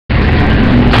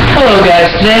Hello guys,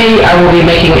 today I will be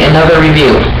making another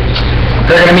review.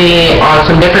 They're going to be on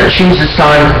some different shoes this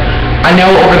time. I know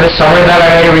over the summer that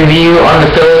I made a review on the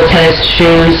Fore tennis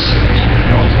shoes.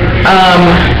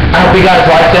 I hope you guys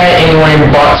liked that and you went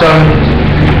and bought some.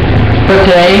 But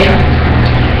today,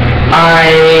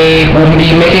 I will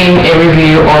be making a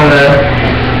review on the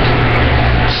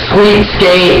Sweet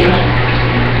Skate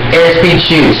Airspeed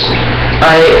shoes.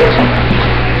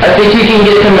 I think you can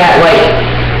get them at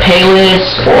Payless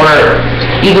or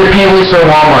either Payless or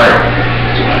Walmart,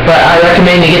 but I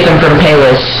recommend you get them from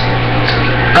Payless.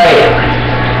 Alright,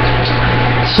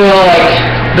 so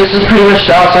this is pretty much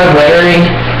the outside layering.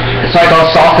 It's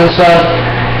all soft and stuff,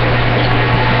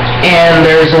 and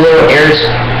there's a little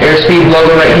Airspeed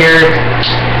logo right here.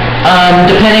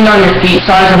 Depending on your feet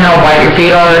size and how wide your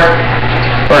feet are,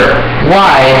 or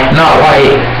wide, not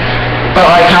white, but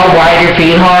how wide your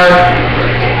feet are,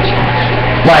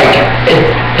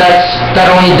 that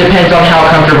only depends on how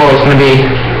comfortable it's going to be.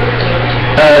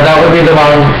 That would be the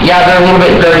bottom. Yeah, they're a little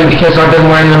bit dirty because I've been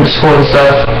wearing them to school and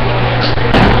stuff.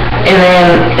 And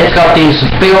then it's got these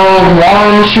big old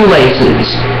long shoelaces.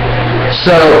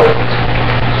 So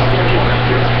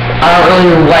I don't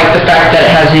really like the fact that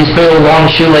it has these big old long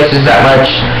shoelaces that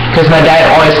much, because my dad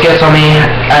always gets on me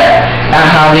at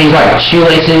how these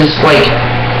shoelaces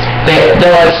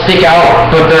they'll stick out,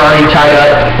 but they're already tied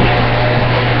up.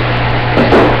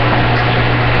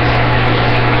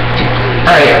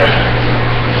 Alright,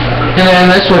 and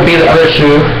then this would be the other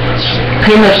shoe.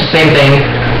 Pretty much the same thing.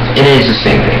 It is the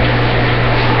same thing.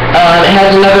 It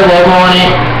has another logo on it.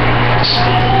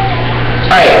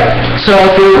 Alright, so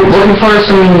if you're looking for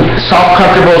some soft,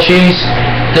 comfortable shoes,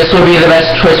 this would be the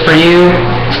best choice for you.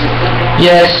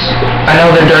 Yes, I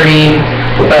know they're dirty,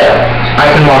 but I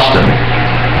can wash them.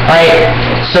 Alright,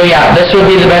 so yeah, this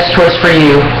would be the best choice for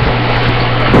you.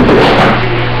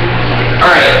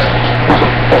 Alright.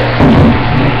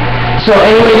 So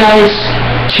anyway guys,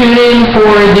 tune in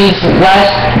for these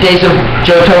last days of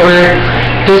JOTOBER.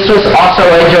 This was also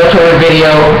a JOTOBER video,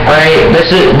 right?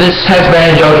 This has been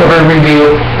a JOTOBER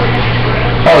review.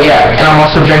 Oh yeah, and I'm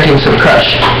also drinking some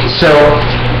Crush. So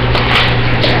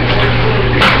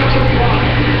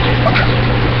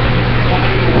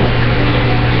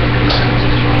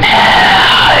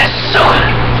it's so good.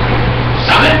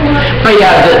 So good. But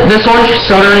yeah, this orange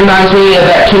soda reminds me of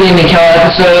that Kenny and Kel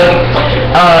episode.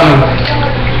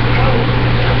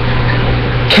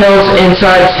 Kel's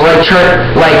insides looked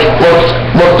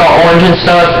all orange and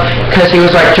stuff because he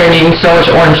was drinking so much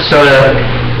orange soda,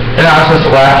 and I was just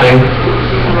laughing.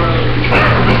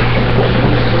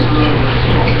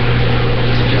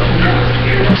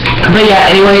 But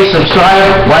yeah, anyway,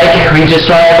 subscribe,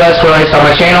 resubscribe us for on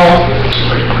my channel.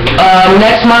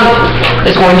 Next month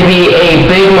is going to be a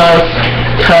big month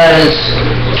because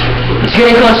it's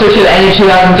getting closer to the end of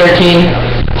 2013.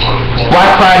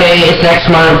 Black Friday is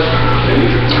next month.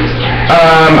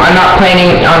 I'm not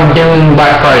planning on doing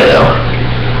Black Friday though,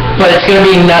 but it's gonna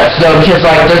be nuts though, because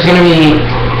there's gonna be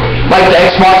the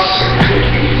Xbox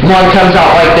One comes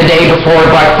out the day before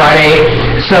Black Friday,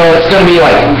 so it's gonna be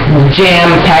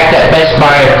jam-packed at Best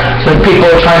Buy with people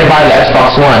trying to buy the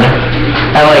Xbox One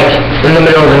at in the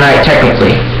middle of the night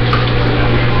technically.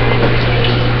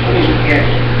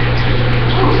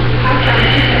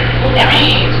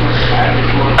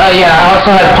 Yeah, I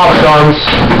also had popcorns.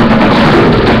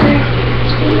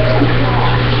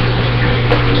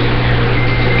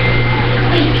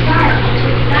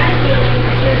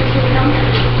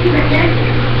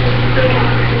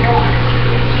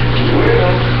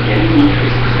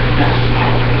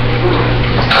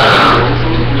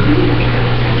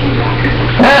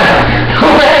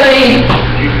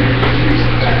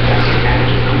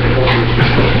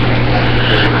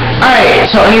 Alright,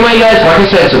 so anyway guys, like I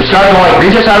said, subscribe and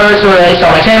resubscribe us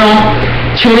on my channel.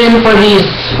 Tune in for these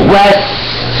last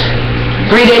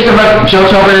 3 days of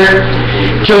JOTOBER.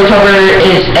 JOTOBER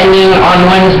is ending on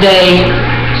Wednesday,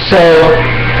 so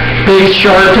be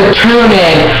sure to tune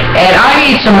in. And I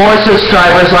need some more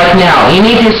subscribers now. You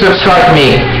need to subscribe to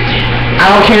me. I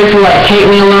don't care if you hate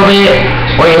me a little bit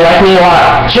or you like me a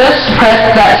lot. Just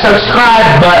press that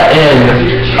subscribe button,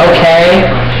 okay?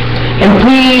 And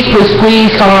please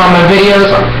comment on my videos.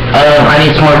 I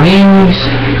need some more views.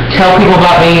 Tell people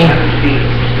about me.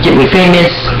 Get me famous.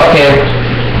 Okay,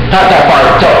 not that far.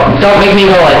 Don't make me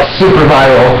go super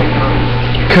viral.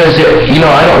 Cause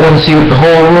I don't want to see what the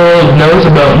whole world knows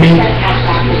about me.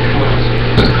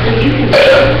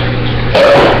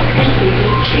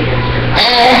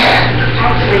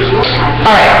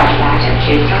 Alright.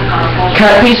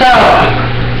 Cut. Peace out.